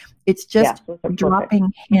that." It's just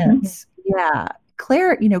dropping hints.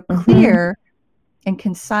 Clear, clear and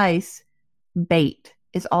concise bait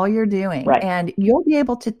is all you're doing. And you'll be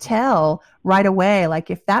able to tell right away, like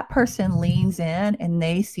if that person leans in and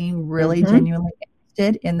they seem really genuinely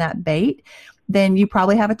interested in that bait, then you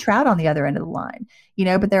probably have a trout on the other end of the line,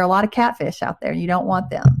 but there are a lot of catfish out there and you don't want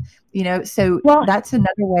them, so that's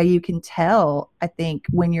another way you can tell, I think,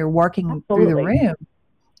 when you're working through the room,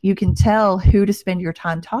 you can tell who to spend your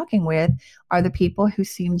time talking with are the people who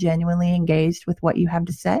seem genuinely engaged with what you have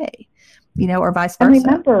to say, or vice versa.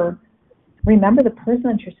 And remember the person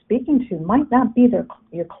that you're speaking to might not be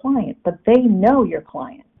your client, but they know your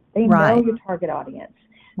client. They know your target audience.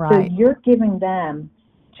 So you're giving them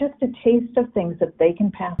just a taste of things that they can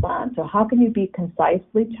pass on. So how can you be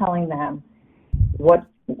concisely telling them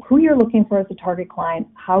who you're looking for as a target client,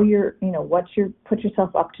 how you're, put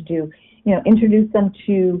yourself up to do, introduce them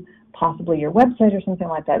to possibly your website or something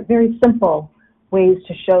like that. Very simple ways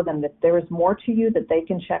to show them that there is more to you that they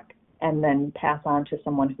can check and then pass on to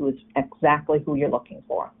someone who is exactly who you're looking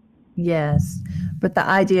for. Yes. But the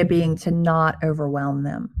idea being to not overwhelm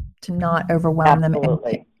them, them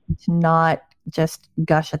and to not just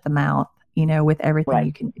gush at the mouth, with everything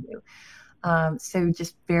you can do. So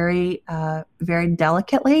just very, very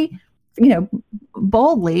delicately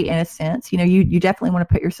boldly in a sense. You definitely want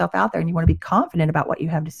to put yourself out there and you want to be confident about what you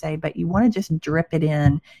have to say, but you want to just drip it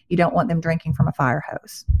in. You don't want them drinking from a fire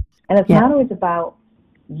hose. And it's not always about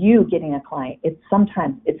you getting a client.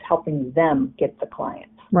 Sometimes it's helping them get the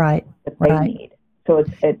clients that they need. So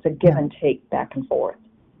it's a give and take back and forth.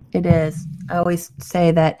 It is. I always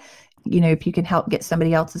say that, if you can help get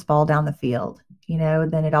somebody else's ball down the field,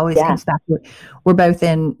 then it always comes back to it. We're both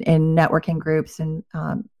in networking groups, and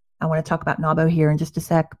I want to talk about NAWBO here in just a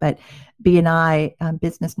sec, but BNI,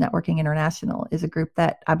 Business Networking International, is a group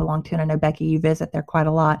that I belong to, and I know, Becky, you visit there quite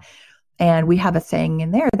a lot. And we have a saying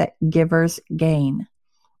in there that givers gain.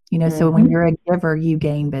 So when you're a giver, you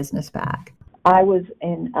gain business back. I was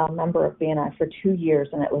a member of BNI for 2 years,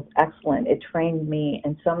 and it was excellent. It trained me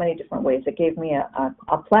in so many different ways. It gave me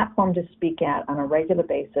a platform to speak at on a regular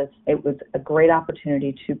basis. It was a great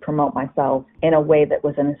opportunity to promote myself in a way that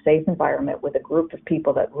was in a safe environment with a group of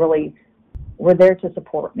people that really were there to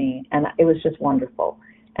support me, and it was just wonderful.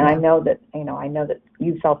 And I know that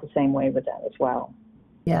you felt the same way with that as well.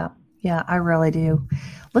 Yeah, I really do.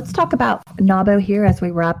 Let's talk about NAWBO here as we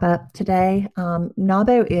wrap up today.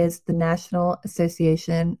 NAWBO is the National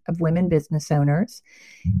Association of Women Business Owners.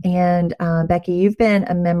 And Becky, you've been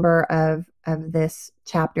a member of this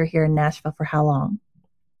chapter here in Nashville for how long?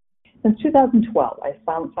 Since 2012. I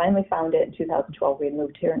finally found it in 2012. We had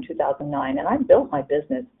moved here in 2009, and I built my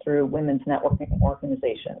business through women's networking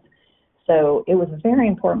organizations. So it was very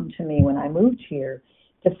important to me when I moved here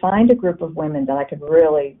to find a group of women that I could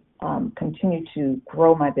really continue to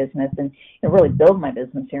grow my business and really build my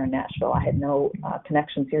business here in Nashville. I had no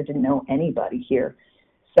connections here, didn't know anybody here.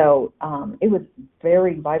 So it was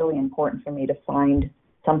very vitally important for me to find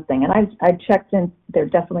something. And I checked in. There are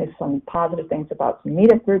definitely some positive things about some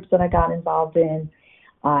meetup groups that I got involved in.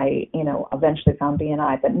 I, eventually found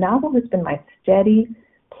BNI. But NAWBO has been my steady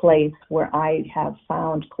place where I have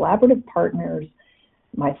found collaborative partners,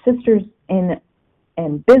 my sisters in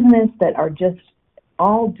business that are just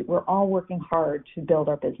we're all working hard to build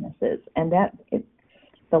our businesses. And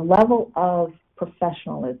the level of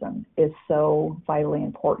professionalism is so vitally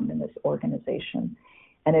important in this organization.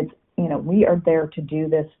 And it's, we are there to do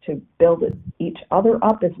this, to build each other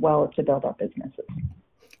up as well as to build our businesses.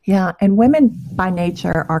 Yeah. And women by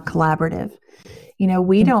nature are collaborative.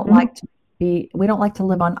 We don't like to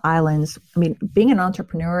live on islands. I mean, being an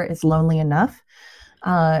entrepreneur is lonely enough.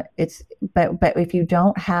 But if you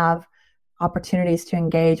don't have opportunities to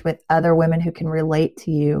engage with other women who can relate to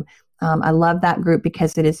you. I love that group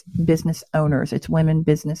because it is business owners. It's women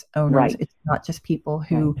business owners. Right. It's not just people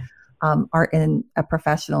who are in a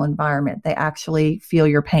professional environment. They actually feel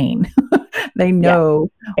your pain. They know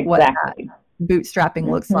what that bootstrapping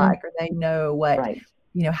looks like, or they know what,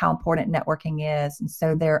 how important networking is. And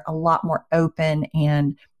so they're a lot more open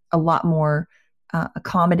and a lot more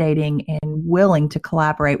accommodating and willing to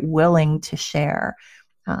collaborate, willing to share.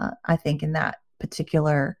 I think in that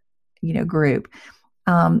particular, group.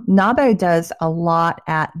 NAWBO does a lot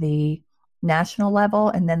at the national level,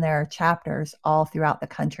 and then there are chapters all throughout the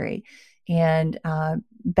country. And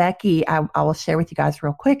Becky, I will share with you guys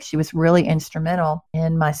real quick. She was really instrumental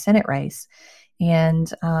in my Senate race. And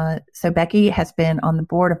so Becky has been on the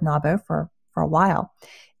board of NAWBO for a while.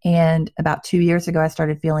 And about 2 years ago, I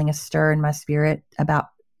started feeling a stir in my spirit about,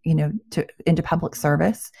 into public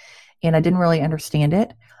service. And I didn't really understand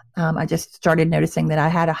it. I just started noticing that I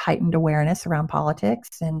had a heightened awareness around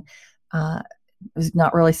politics, and it was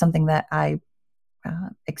not really something that I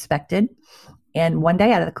expected. And one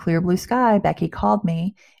day, out of the clear blue sky, Becky called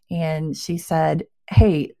me and she said,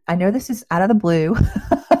 "Hey, I know this is out of the blue."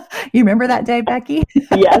 You remember that day, Becky?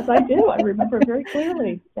 Yes, I do. I remember it very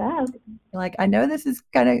clearly. Yes. Like, I know this is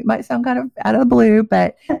might sound kind of out of the blue,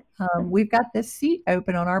 but we've got this seat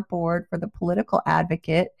open on our board for the political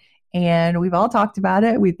advocate. And we've all talked about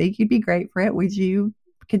it. We think you'd be great for it. Would you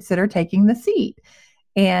consider taking the seat?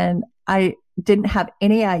 And I didn't have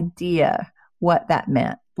any idea what that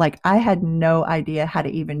meant. Like, I had no idea how to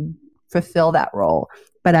even fulfill that role.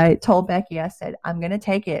 But I told Becky, I said, I'm going to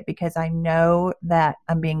take it because I know that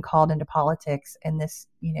I'm being called into politics, and this,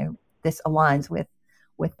 this aligns with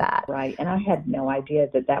that. Right. And I had no idea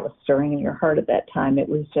that was stirring in your heart at that time. It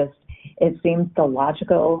seems the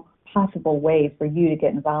logical possible way for you to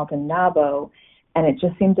get involved in NAWBO, and it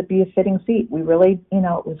just seemed to be a fitting seat. We really,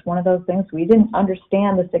 it was one of those things, we didn't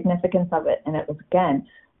understand the significance of it, and it was, again,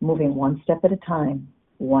 moving one step at a time,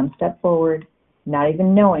 one step forward, not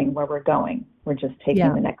even knowing where we're going. We're just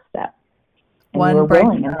taking the next step. And we're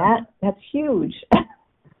willing, and that's huge.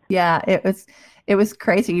 Yeah, it was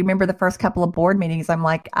crazy. You remember the first couple of board meetings, I'm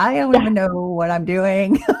like, I don't even know what I'm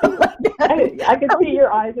doing. Like, I could see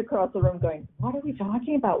your eyes across the room going, what are we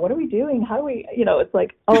talking about? What are we doing? How do we, it's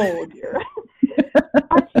like, oh dear.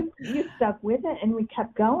 But you stuck with it and we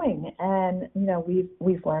kept going. And,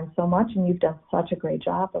 we've learned so much and you've done such a great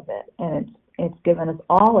job of it. And it's given us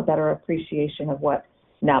all a better appreciation of what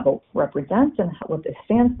NAWBO represents and what it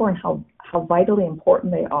stands for and how vitally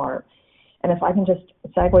important they are. And if I can just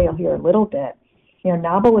segue here a little bit,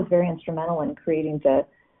 NAWBO was very instrumental in creating the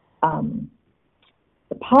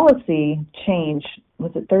policy change.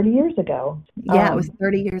 Was it 30 years ago? Yeah, it was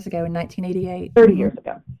 30 years ago in 1988. 30 years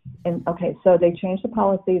ago. And okay, so they changed the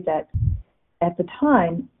policy that at the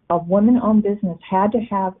time, a woman-owned business had to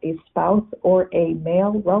have a spouse or a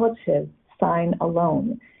male relative sign a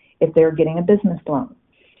loan if they were getting a business loan.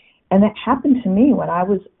 And that happened to me when I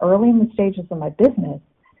was early in the stages of my business.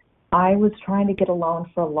 I was trying to get a loan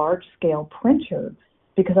for a large-scale printer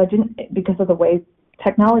because of the way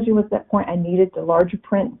technology was at that point. I needed the larger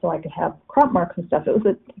print so I could have crop marks and stuff. It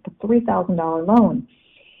was a $3,000 loan.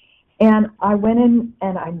 And I went in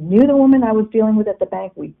and I knew the woman I was dealing with at the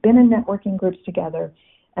bank. We'd been in networking groups together.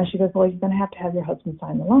 And she goes, well, you're going to have your husband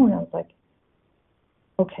sign the loan. And I was like,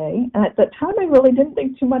 okay. And at that time, I really didn't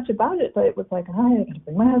think too much about it. But it was like, I got to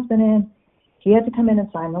bring my husband in. He had to come in and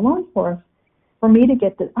sign the loan for us. For me to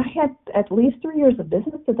get this, I had at least 3 years of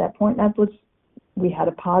business at that point. And we had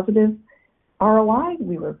a positive ROI.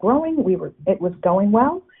 We were growing. It was going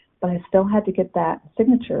well, but I still had to get that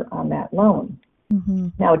signature on that loan. Mm-hmm.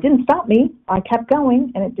 Now, it didn't stop me. I kept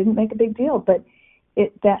going, and it didn't make a big deal. But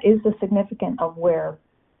that is the significance of where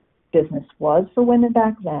business was for women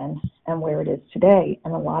back then and where it is today.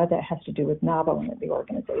 And a lot of that has to do with NAWBO and the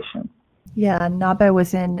organization. Yeah, NAWBO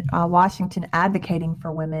was in Washington advocating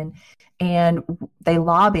for women, and they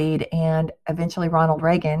lobbied, and eventually Ronald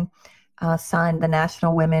Reagan signed the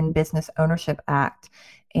National Women Business Ownership Act.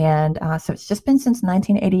 And so it's just been since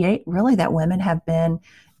 1988, really, that women have been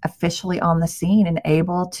officially on the scene and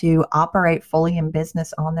able to operate fully in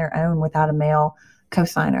business on their own without a male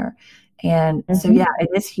co-signer. And so, yeah, it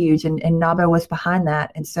is huge. And NAWBO was behind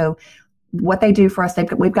that. And so what they do for us,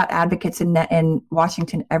 we've got advocates in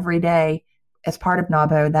Washington every day as part of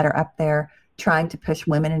NAWBO that are up there trying to push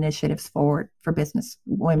women initiatives forward for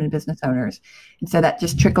women business owners. And so that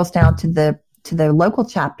just trickles down to the local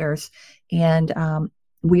chapters. And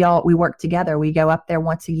we work together. We go up there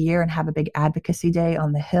once a year and have a big advocacy day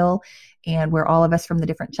on the Hill, and where all of us from the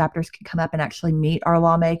different chapters can come up and actually meet our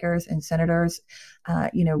lawmakers and senators,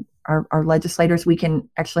 our legislators. We can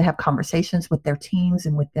actually have conversations with their teams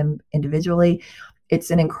and with them individually.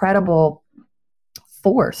 It's an incredible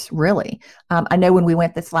force, really. I know when we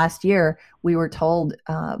went this last year, we were told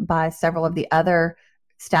by several of the other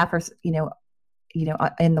staffers,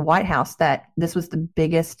 in the White House, that this was the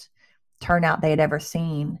biggest turnout they had ever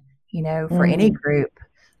seen, for any group,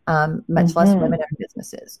 much less women-owned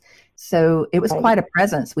businesses. So it was quite a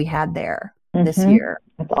presence we had there this year.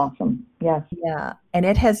 That's awesome. Yes. Yeah. And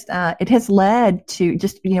it has led to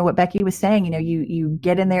just, what Becky was saying, you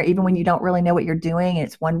get in there even when you don't really know what you're doing.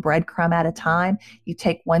 It's one breadcrumb at a time. You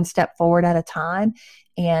take one step forward at a time.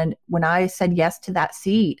 And when I said yes to that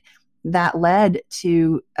seat, that led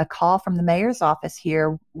to a call from the mayor's office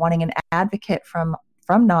here wanting an advocate from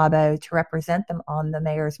NAWBO to represent them on the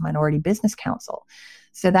Mayor's Minority Business Council.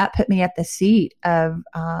 So that put me at the seat of,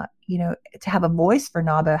 to have a voice for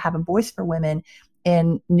NAWBO, have a voice for women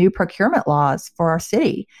in new procurement laws for our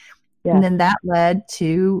city. Yeah. And then that led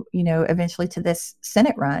to, eventually to this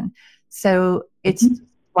Senate run. So it's,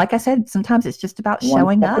 like I said, sometimes it's just about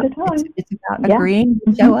showing up. It's about agreeing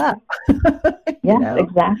to show up. Yeah,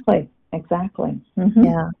 exactly. Mm-hmm.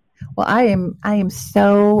 Yeah. Well, I am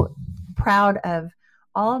so proud of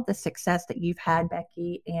all of the success that you've had,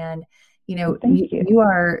 Becky. And, you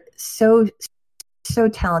are so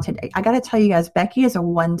talented. I got to tell you guys, Becky is a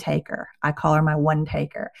one taker. I call her my one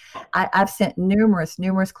taker. I've sent numerous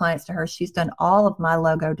clients to her. She's done all of my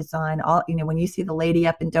logo design. When you see the Lady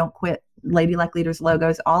Up and Don't Quit, Ladylike Leaders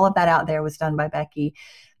logos, all of that out there was done by Becky.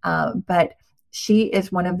 But she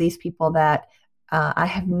is one of these people that I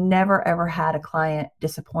have never, ever had a client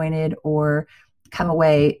disappointed or come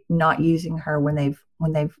away not using her when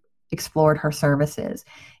they've explored her services.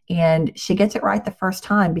 And she gets it right the first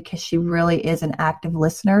time because she really is an active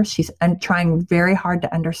listener. She's trying very hard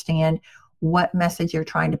to understand what message you're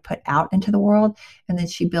trying to put out into the world. And then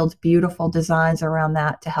she builds beautiful designs around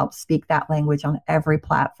that to help speak that language on every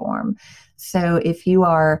platform. So if you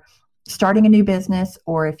are starting a new business,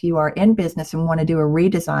 or if you are in business and want to do a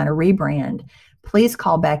redesign, a rebrand, please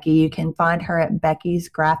call Becky. You can find her at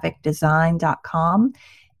beckysgraphicdesign.com,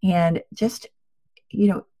 and just,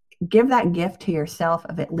 give that gift to yourself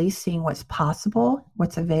of at least seeing what's possible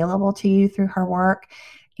what's available to you through her work.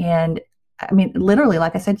 And I mean, literally,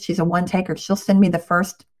 like I said, she's a one taker. She'll send me the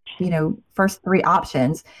first 3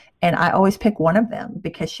 options, and I always pick one of them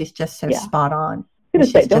because she's just so spot on.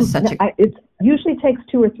 It usually takes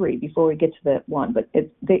 2 or 3 before we get to the one, but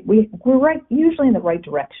we're usually in the right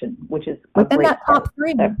direction, which is within that top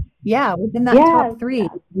 3. Yeah, within that top 3,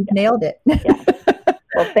 you've nailed it. Yeah.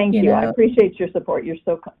 Well, thank you. I appreciate your support. You're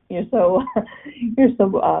so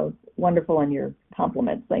wonderful in your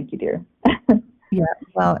compliments. Thank you, dear. Yeah.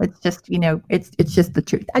 Well, it's just it's just the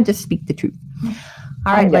truth. I just speak the truth.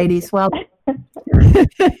 All right, ladies. Well,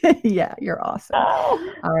 yeah, you're awesome.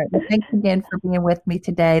 All right. Well, thanks again for being with me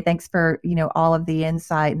today. Thanks for, all of the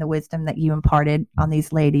insight and the wisdom that you imparted on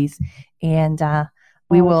these ladies. And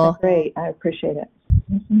we will. Great. I appreciate it.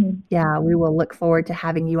 Yeah, we will look forward to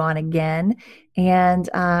having you on again. And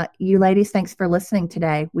you ladies, thanks for listening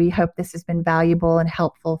today. We hope this has been valuable and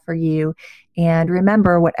helpful for you. And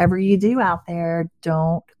remember, whatever you do out there,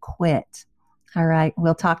 don't quit. All right.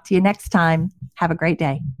 We'll talk to you next time. Have a great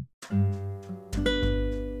day.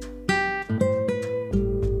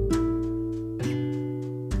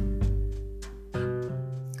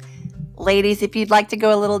 Ladies, if you'd like to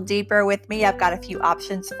go a little deeper with me, I've got a few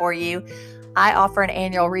options for you. I offer an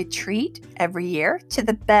annual retreat every year to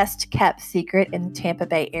the best kept secret in the Tampa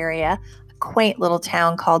Bay area, a quaint little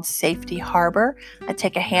town called Safety Harbor. I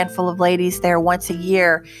take a handful of ladies there once a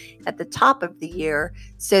year at the top of the year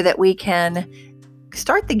so that we can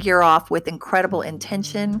start the year off with incredible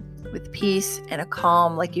intention, with peace and a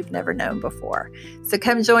calm like you've never known before. So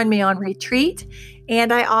come join me on retreat.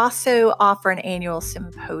 And I also offer an annual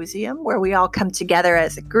symposium where we all come together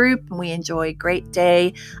as a group and we enjoy a great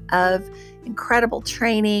day of incredible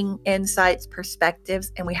training, insights,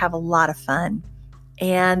 perspectives, and we have a lot of fun.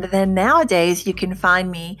 And then nowadays you can find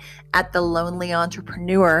me at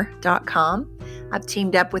thelonelyentrepreneur.com. I've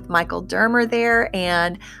teamed up with Michael Dermer there,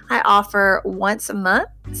 and I offer once a month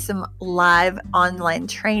some live online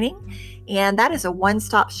training. And that is a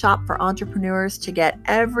one-stop shop for entrepreneurs to get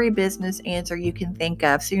every business answer you can think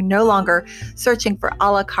of. So you're no longer searching for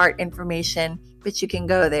a la carte information, but you can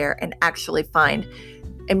go there and actually find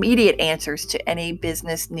immediate answers to any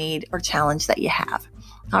business need or challenge that you have.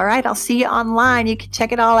 All right, I'll see you online. You can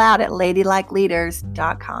check it all out at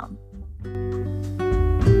ladylikeleaders.com.